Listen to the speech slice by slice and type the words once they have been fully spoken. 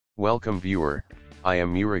Welcome viewer, I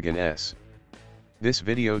am Murugan S. This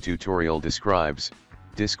video tutorial describes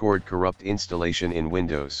Discord corrupt installation in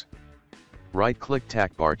Windows. Right-click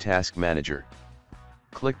Taskbar Task Manager.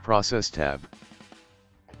 Click Process tab.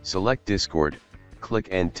 Select Discord, click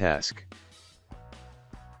End Task.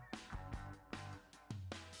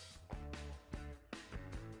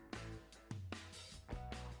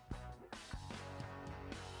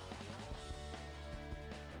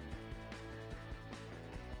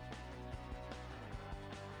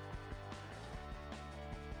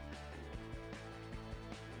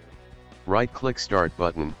 Right-click Start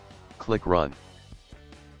button, click Run.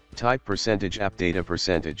 Type %app data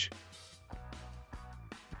 %.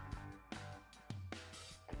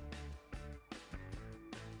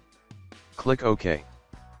 Click OK.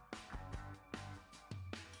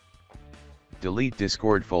 Delete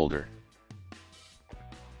Discord folder.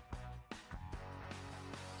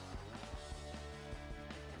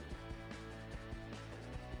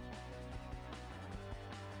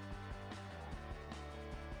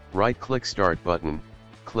 Right-click Start button,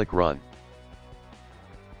 click Run.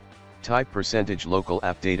 Type %local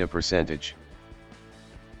app data %.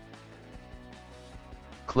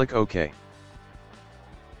 Click OK.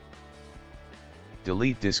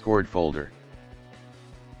 Delete Discord folder.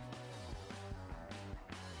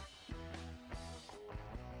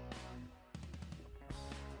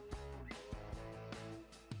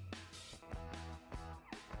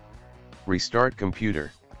 Restart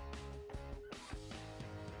computer.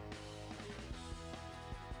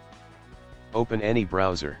 Open any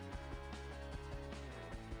browser.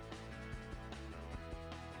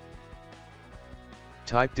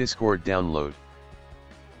 Type Discord download.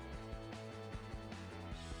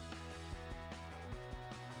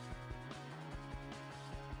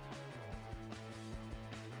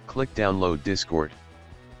 Click Download Discord.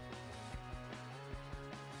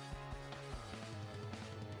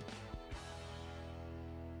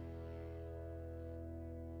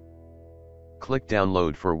 Click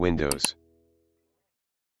Download for Windows.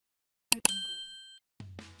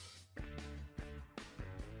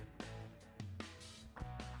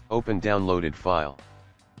 Open downloaded file.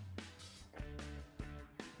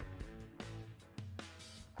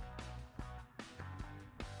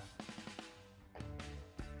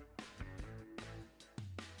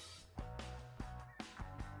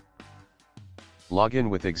 Log in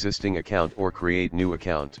with existing account or create new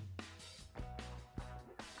account.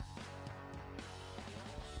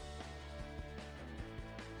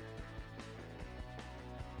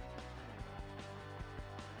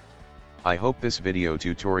 I hope this video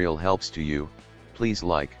tutorial helps to you. Please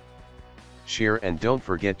like, share and don't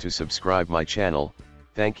forget to subscribe my channel.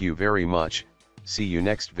 Thank you very much. See you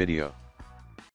next video.